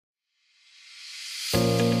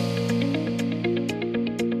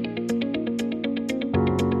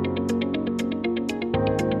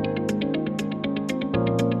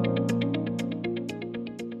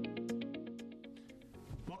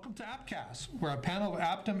where a panel of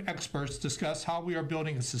APTIM experts discuss how we are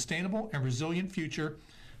building a sustainable and resilient future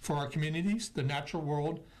for our communities, the natural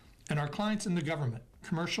world, and our clients in the government,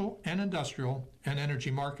 commercial and industrial, and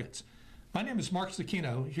energy markets. My name is Mark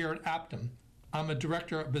Sakino here at APTIM. I'm a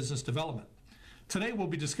Director of Business Development. Today we'll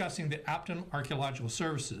be discussing the APTIM Archaeological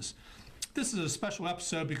Services. This is a special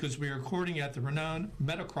episode because we are recording at the renowned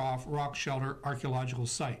Meadowcroft Rock Shelter Archaeological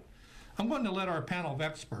Site. I'm going to let our panel of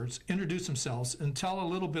experts introduce themselves and tell a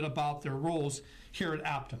little bit about their roles here at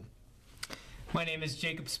APTIM. My name is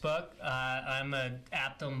Jacob Spuck. I'm an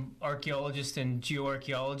APTIM archaeologist and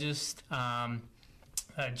geoarchaeologist. A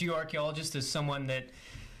geoarchaeologist is someone that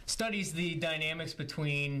studies the dynamics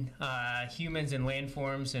between humans and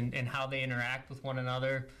landforms and how they interact with one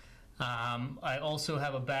another. I also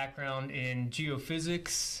have a background in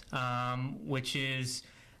geophysics, which is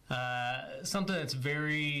something that's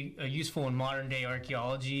very useful in modern day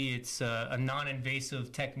archaeology. It's a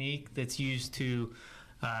non-invasive technique that's used to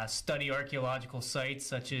study archaeological sites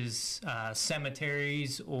such as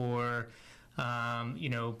cemeteries or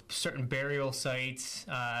certain burial sites.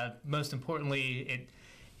 Most importantly,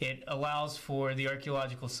 it allows for the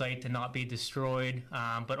archaeological site to not be destroyed,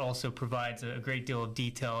 but also provides a great deal of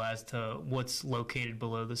detail as to what's located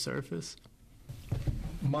below the surface.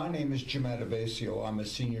 My name is Jim Adovasio. I'm a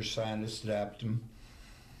senior scientist at APTIM.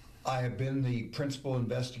 I have been the principal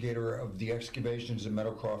investigator of the excavations at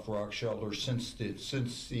Meadowcroft Rock Shelter since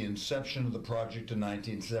the inception of the project in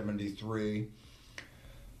 1973.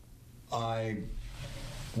 I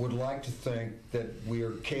would like to think that we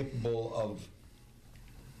are capable of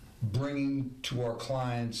bringing to our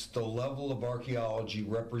clients the level of archaeology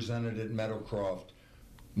represented at Meadowcroft,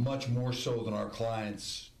 much more so than our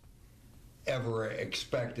clients ever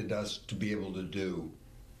expected us to be able to do.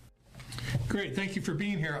 Great, thank you for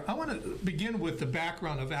being here. I want to begin with the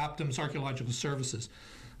background of APTIM's Archaeological Services.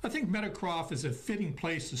 I think Meadowcroft is a fitting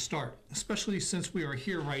place to start, especially since we are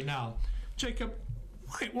here right now. Jacob,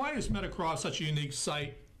 why is Meadowcroft such a unique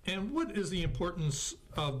site, and what is the importance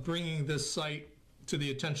of bringing this site to the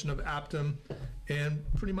attention of APTIM and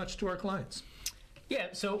pretty much to our clients? Yeah,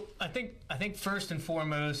 so I think first and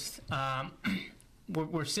foremost,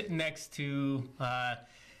 we're sitting next to an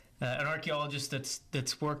archaeologist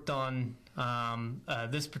that's worked on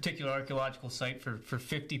this particular archaeological site for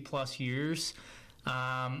 50 plus years.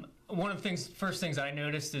 One of the first things I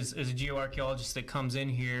noticed as a geoarchaeologist that comes in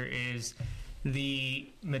here is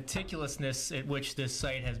the meticulousness at which this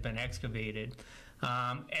site has been excavated.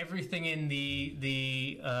 Everything in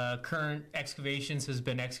the current excavations has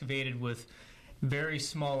been excavated with very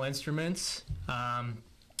small instruments.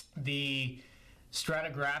 The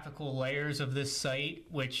stratigraphical layers of this site,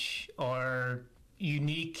 which are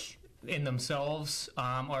unique in themselves,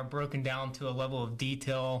 are broken down to a level of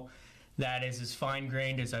detail that is as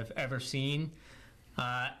fine-grained as I've ever seen.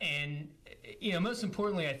 And most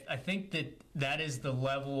importantly, I think that is the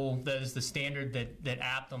level, that is the standard that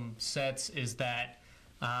APTIM sets, is that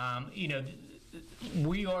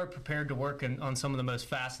we are prepared to work on some of the most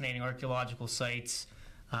fascinating archaeological sites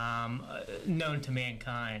known to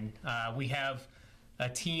mankind. We have a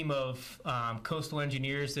team of coastal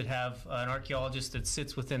engineers that have an archaeologist that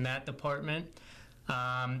sits within that department.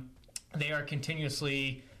 They are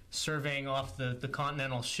continuously surveying off the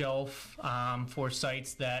continental shelf for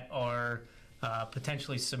sites that are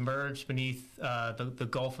potentially submerged beneath the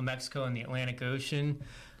Gulf of Mexico and the Atlantic Ocean.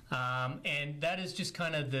 And that is just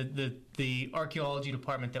kind of the archaeology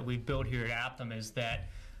department that we've built here at APTIM, is that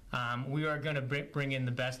we are going to bring in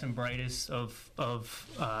the best and brightest of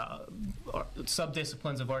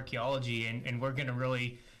subdisciplines of archaeology, and we're going to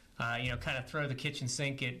really kind of throw the kitchen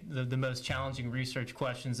sink at the most challenging research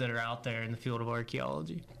questions that are out there in the field of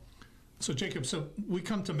archaeology. So Jacob, we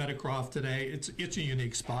come to Meadowcroft today. It's a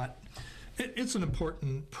unique spot. It's an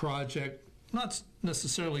important project, not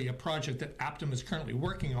necessarily a project that APTIM is currently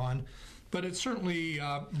working on, but it certainly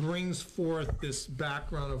brings forth this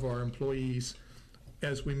background of our employees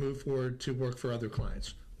as we move forward to work for other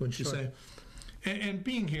clients, wouldn't you say? And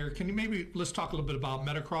being here, can you let's talk a little bit about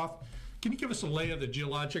Meadowcroft. Can you give us a lay of the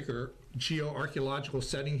geologic or geoarchaeological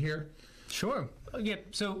setting here? Sure. Yeah.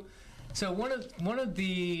 So one of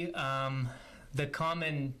the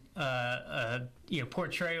common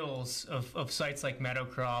portrayals of sites like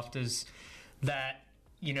Meadowcroft is that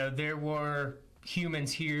there were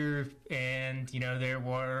humans here, and there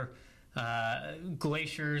were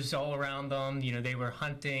glaciers all around them. They were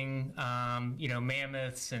hunting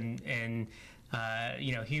mammoths, and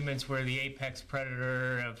humans were the apex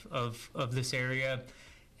predator of this area.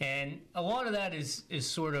 And a lot of that is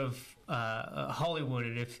sort of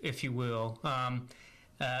Hollywooded, if you will.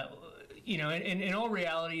 in all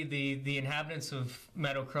reality, the inhabitants of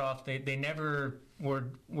Meadowcroft, they never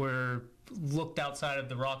were looked outside of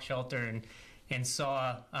the rock shelter and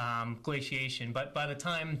saw glaciation. But by the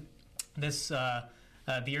time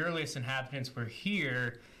the earliest inhabitants were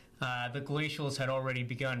here, the glacials had already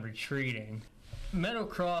begun retreating.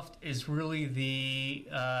 Meadowcroft is really the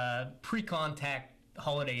pre-contact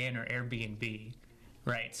Holiday Inn or Airbnb,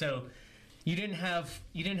 right? So you didn't have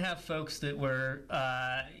folks that were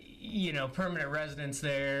permanent residents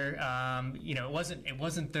there. It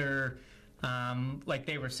wasn't their like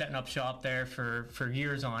they were setting up shop there for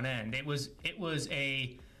years on end. It was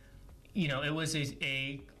a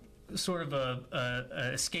sort of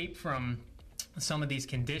a escape from some of these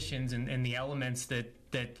conditions and the elements that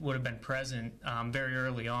would have been present very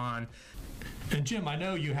early on. And Jim, I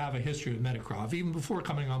know you have a history with Meadowcroft, even before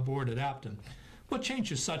coming on board at APTIM. What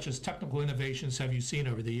changes such as technical innovations have you seen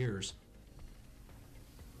over the years?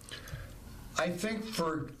 I think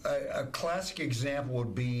for a classic example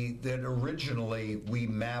would be that originally we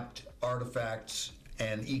mapped artifacts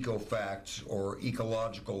and ecofacts or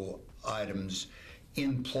ecological items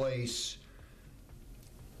in place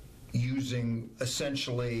using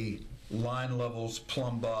essentially line levels,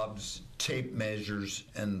 plumb bobs, tape measures,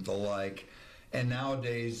 and the like. And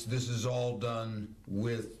nowadays, this is all done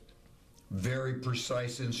with very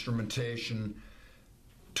precise instrumentation,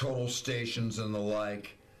 total stations, and the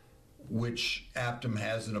like, which APTIM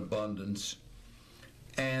has in abundance.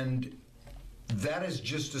 And that is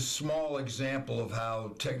just a small example of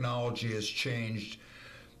how technology has changed.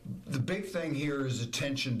 The big thing here is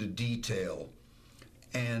attention to detail.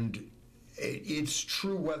 And it's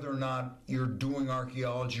true whether or not you're doing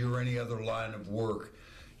archaeology or any other line of work.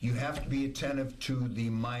 You have to be attentive to the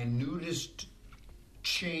minutest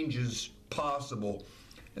changes possible.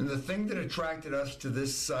 And the thing that attracted us to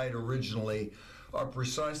this site originally are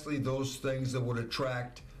precisely those things that would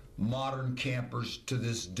attract modern campers to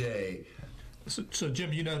this day. So Jim,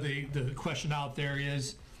 the question out there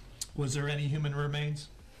is, was there any human remains?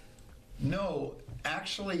 No,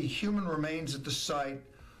 actually, human remains at the site,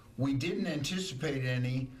 we didn't anticipate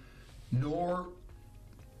any, nor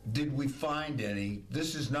did we find any.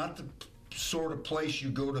 This is not the sort of place you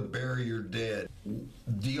go to bury your dead.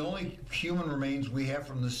 The only human remains we have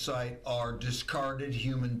from the site are discarded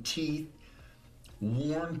human teeth,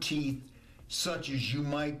 worn teeth, such as you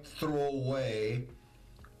might throw away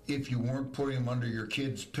if you weren't putting them under your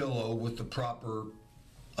kid's pillow with the proper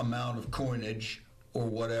amount of coinage or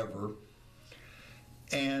whatever.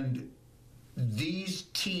 And these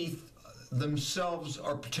teeth themselves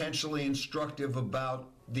are potentially instructive about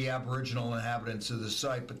the Aboriginal inhabitants of the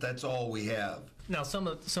site, but that's all we have. Now, some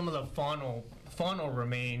of the faunal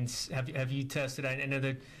remains, have you tested? I know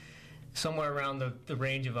that somewhere around the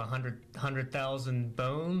range of 100,000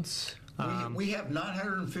 bones. We have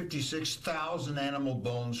 956,000 animal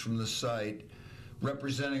bones from the site,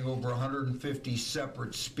 representing over 150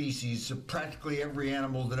 separate species of practically every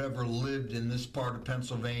animal that ever lived in this part of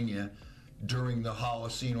Pennsylvania during the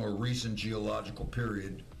Holocene or recent geological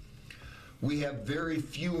period. We have very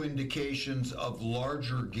few indications of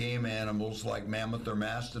larger game animals like mammoth or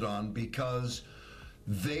mastodon because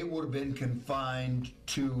they would have been confined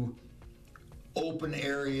to open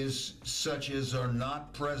areas such as are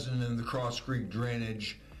not present in the Cross Creek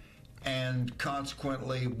drainage, and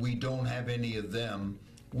consequently we don't have any of them.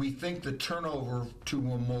 We think the turnover to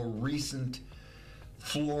a more recent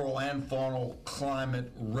floral and faunal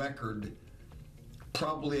climate record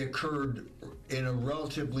probably occurred in a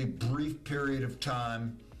relatively brief period of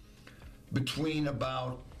time between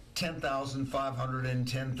about 10,500 and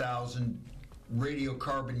 10,000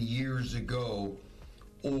 radiocarbon years ago,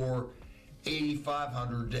 or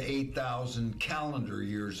 8,500 to 8,000 calendar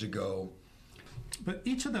years ago. But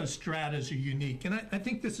each of those stratas are unique, and I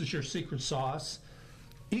think this is your secret sauce.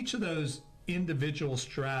 Each of those individual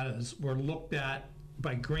stratas were looked at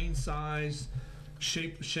by grain size,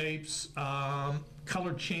 shapes,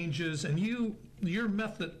 color changes, and your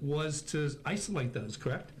method was to isolate those,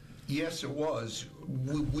 correct? Yes, it was.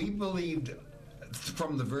 We believed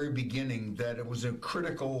from the very beginning that it was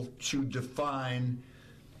critical to define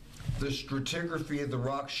the stratigraphy of the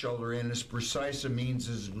rock shelter in as precise a means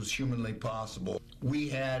as was humanly possible. We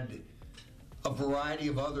had a variety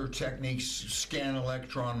of other techniques, scan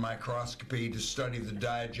electron microscopy to study the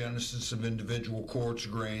diagenesis of individual quartz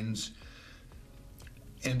grains,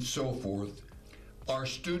 and so forth. Our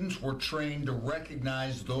students were trained to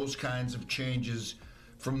recognize those kinds of changes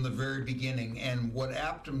from the very beginning, and what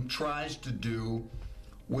APTIM tries to do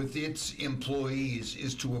with its employees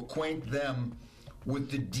is to acquaint them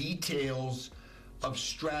with the details of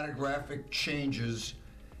stratigraphic changes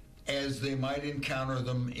as they might encounter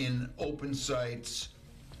them in open sites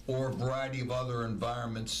or a variety of other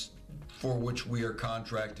environments for which we are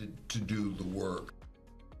contracted to do the work.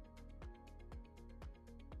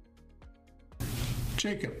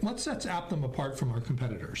 Jacob, what sets APTIM apart from our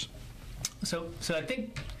competitors? So I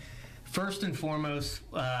think first and foremost,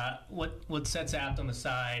 what sets APTIM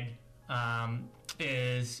aside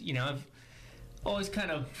is, I've always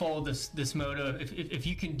kind of followed this motto: if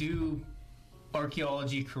you can do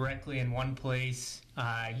archaeology correctly in one place,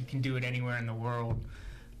 you can do it anywhere in the world.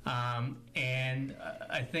 And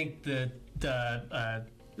I think the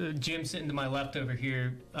Jim sitting to my left over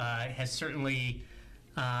here has certainly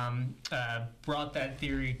brought that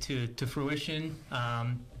theory to fruition.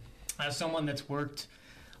 As someone that's worked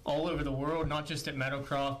all over the world, not just at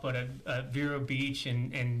Meadowcroft, but at Vero Beach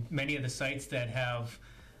and many of the sites that have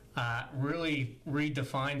really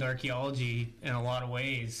redefined archaeology in a lot of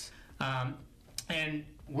ways. And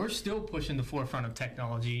we're still pushing the forefront of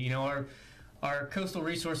technology. Our Coastal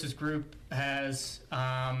Resources group has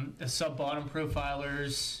sub-bottom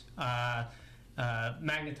profilers,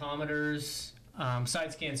 magnetometers,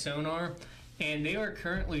 side scan sonar, and they are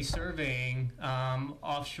currently surveying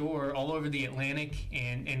offshore all over the Atlantic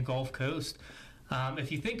and Gulf Coast.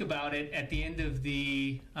 If you think about it, at the end of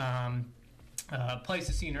the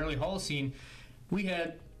Pleistocene, early Holocene, we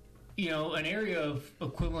had an area of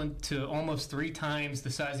equivalent to almost 3 times the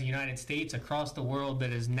size of the United States across the world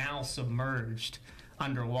that is now submerged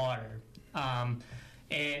underwater.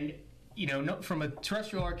 And from a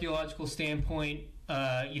terrestrial archaeological standpoint,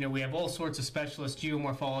 we have all sorts of specialists: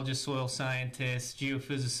 geomorphologists, soil scientists,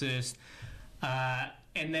 geophysicists,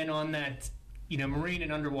 and then on that, marine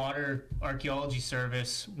and underwater archaeology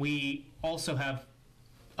service, we also have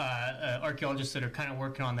archaeologists that are kind of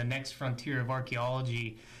working on the next frontier of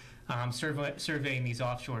archaeology, surveying these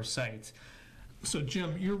offshore sites. So,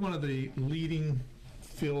 Jim, you're one of the leading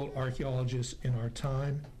field archaeologists in our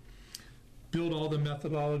time. Build all the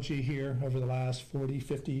methodology here over the last 40,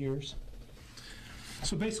 50 years.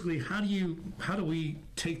 So basically, how do we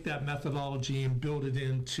take that methodology and build it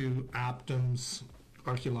into APTIM's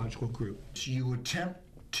archaeological group? You attempt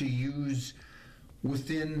to use,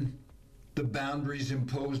 within the boundaries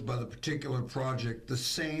imposed by the particular project, the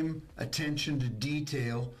same attention to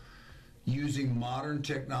detail using modern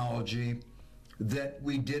technology that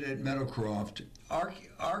we did at Meadowcroft.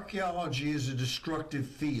 Archaeology is a destructive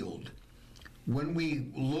field. When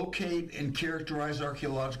we locate and characterize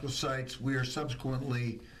archaeological sites, we are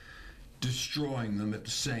subsequently destroying them at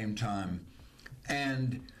the same time.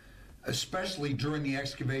 And especially during the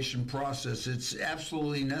excavation process, it's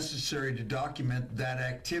absolutely necessary to document that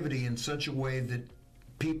activity in such a way that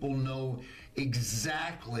people know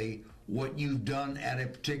exactly what you've done at a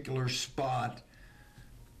particular spot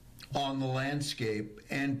on the landscape,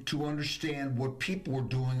 and to understand what people were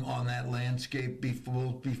doing on that landscape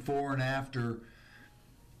before and after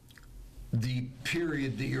the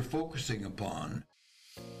period that you're focusing upon.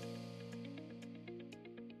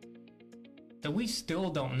 So we still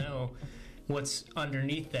don't know what's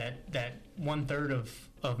underneath that 1/3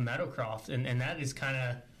 of Meadowcroft, and that is kind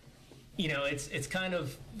of, it's kind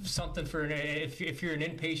of something for if you're an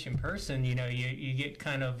impatient person, you get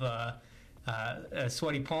kind of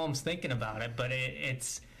sweaty palms thinking about it. But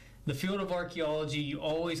it's the field of archaeology. You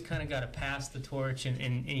always kind of got to pass the torch,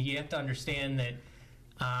 and you have to understand that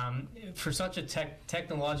for such a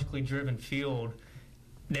technologically driven field,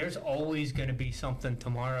 there's always going to be something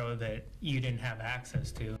tomorrow that you didn't have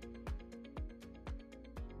access to.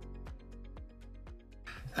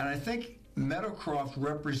 And I think Meadowcroft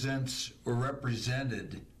represents, or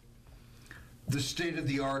represented, the state of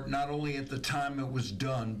the art, not only at the time it was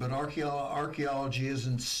done, but archaeology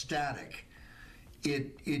isn't static.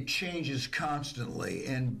 It changes constantly,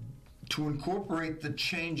 and to incorporate the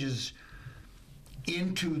changes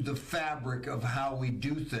into the fabric of how we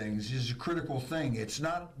do things is a critical thing. It's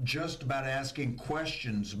not just about asking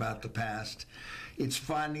questions about the past. It's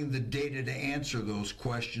finding the data to answer those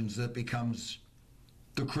questions that becomes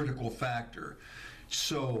the critical factor.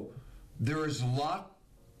 So there is a lot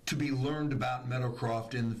to be learned about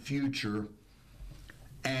Meadowcroft in the future,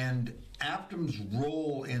 and APTIM's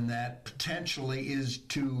role in that potentially is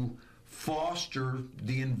to foster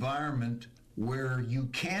the environment where you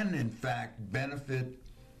can in fact benefit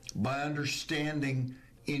by understanding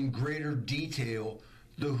in greater detail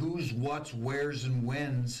the who's, what's, where's, and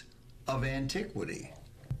when's of antiquity.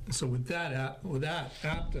 So with that,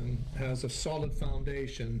 APTIM has a solid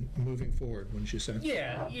foundation moving forward, wouldn't you say?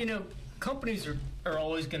 Yeah, companies are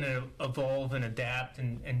always going to evolve and adapt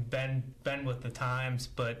and bend with the times,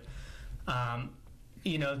 but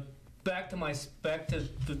back to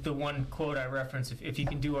the one quote I referenced. If you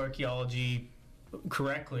can do archaeology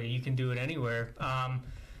correctly, you can do it anywhere.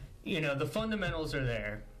 The fundamentals are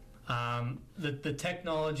there. The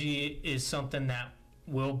technology is something that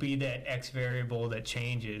will be that X variable that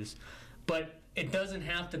changes, but it doesn't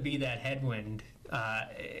have to be that headwind.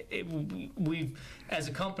 We've, as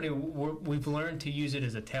a company, we've learned to use it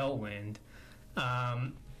as a tailwind.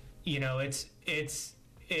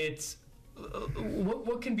 It's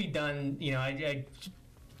what can be done. I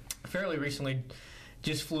fairly recently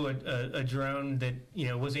just flew a drone that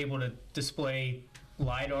was able to display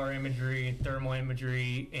LiDAR imagery, thermal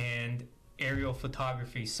imagery, and aerial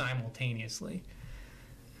photography simultaneously.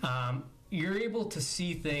 You're able to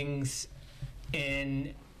see things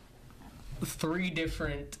in 3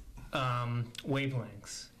 different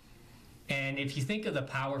wavelengths. And if you think of the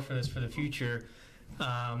power for this for the future,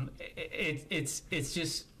 it's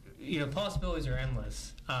just, possibilities are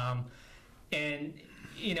endless.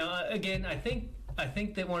 Again, I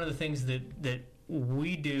think that one of the things that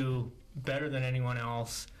we do better than anyone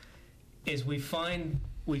else is we find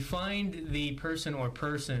the person or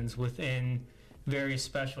persons within various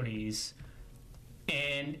specialties,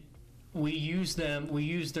 and we use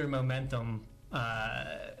their momentum,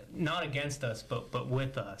 not against us, but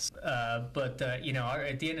with us. At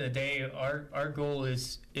the end of the day, our goal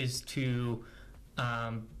is to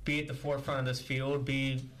be at the forefront of this field,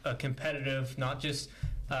 be a competitive, not just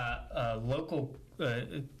a local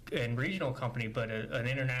and regional company, but an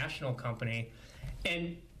international company.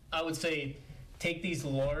 And I would say take these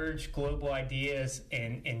large global ideas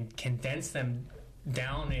and condense them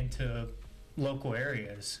down into local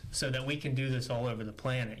areas so that we can do this all over the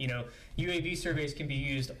planet. UAV surveys can be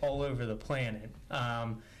used all over the planet.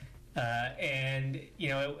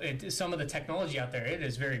 Some of the technology out there, it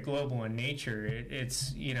is very global in nature.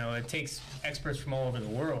 It takes experts from all over the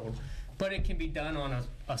world, but it can be done on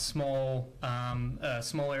a small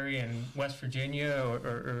area in West Virginia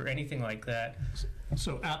or anything like that.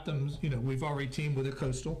 So APTIM, we've already teamed with a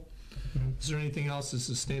coastal. Is there anything else, is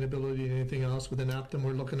sustainability, anything else within APTIM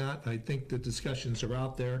we're looking at? I think the discussions are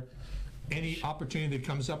out there. Any opportunity that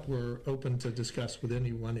comes up, we're open to discuss with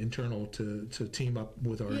anyone internal to team up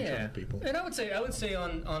with our internal people. And I would say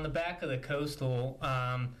on the back of the coastal,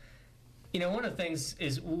 one of the things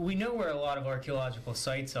is we know where a lot of archaeological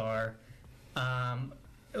sites are. And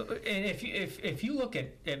if you look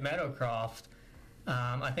at Meadowcroft,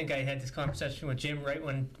 I think I had this conversation with Jim right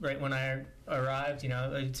when I arrived.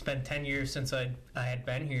 It's been 10 years since I had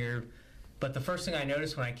been here, but the first thing I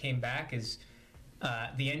noticed when I came back is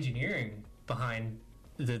the engineering behind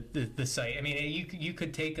the site. I mean, you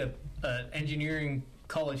could take a engineering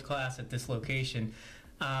college class at this location,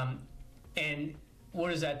 and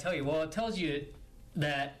what does that tell you? Well, it tells you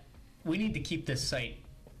that we need to keep this site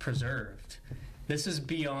preserved. This is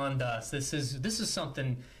beyond us. This is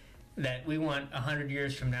something that we want 100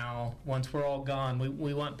 years from now, once we're all gone,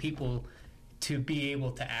 we want people to be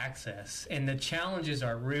able to access. And the challenges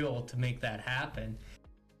are real to make that happen.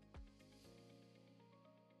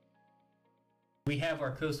 We have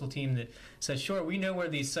our coastal team that says, sure, we know where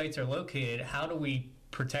these sites are located. How do we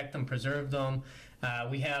protect them, preserve them?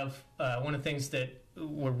 We have one of the things that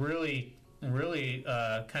we're really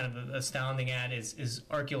kind of astounding at is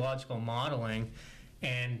archaeological modeling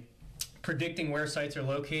and predicting where sites are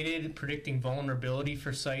located, predicting vulnerability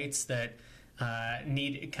for sites that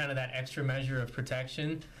need kind of that extra measure of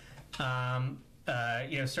protection. Certainly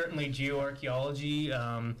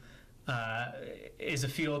geoarchaeology is a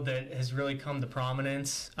field that has really come to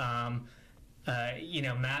prominence.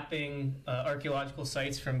 Mapping archaeological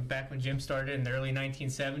sites from back when Jim started in the early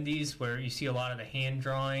 1970s, where you see a lot of the hand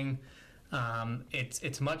drawing.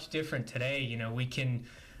 It's much different today. We can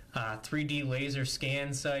 3D laser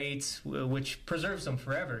scan sites, which preserves them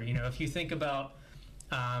forever. If you think about,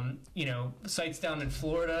 sites down in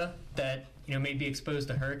Florida that, may be exposed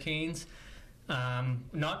to hurricanes,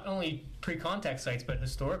 not only pre-contact sites, but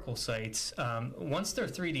historical sites, once they're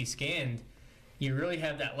 3D scanned, you really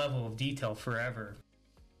have that level of detail forever.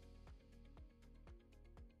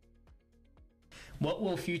 What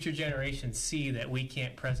will future generations see that we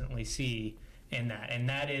can't presently see in that? And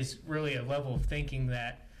that is really a level of thinking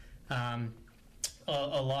that a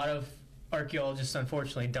lot of archaeologists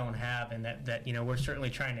unfortunately don't have, and that we're certainly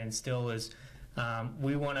trying to instill is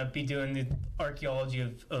we want to be doing the archaeology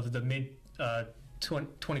of the mid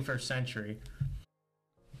 21st century.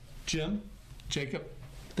 Jim, Jacob,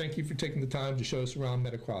 thank you for taking the time to show us around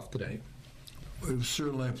Meadowcroft today. It was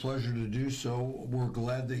certainly a pleasure to do so. We're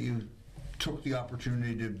glad that you took the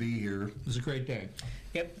opportunity to be here. It was a great day.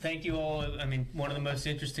 Yep, thank you all. I mean, one of the most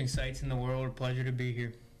interesting sites in the world. A pleasure to be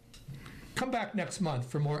here. Come back next month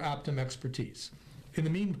for more APTIM expertise. In the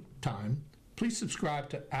meantime, please subscribe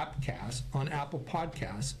to AppCast on Apple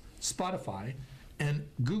Podcasts, Spotify, and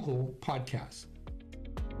Google Podcasts.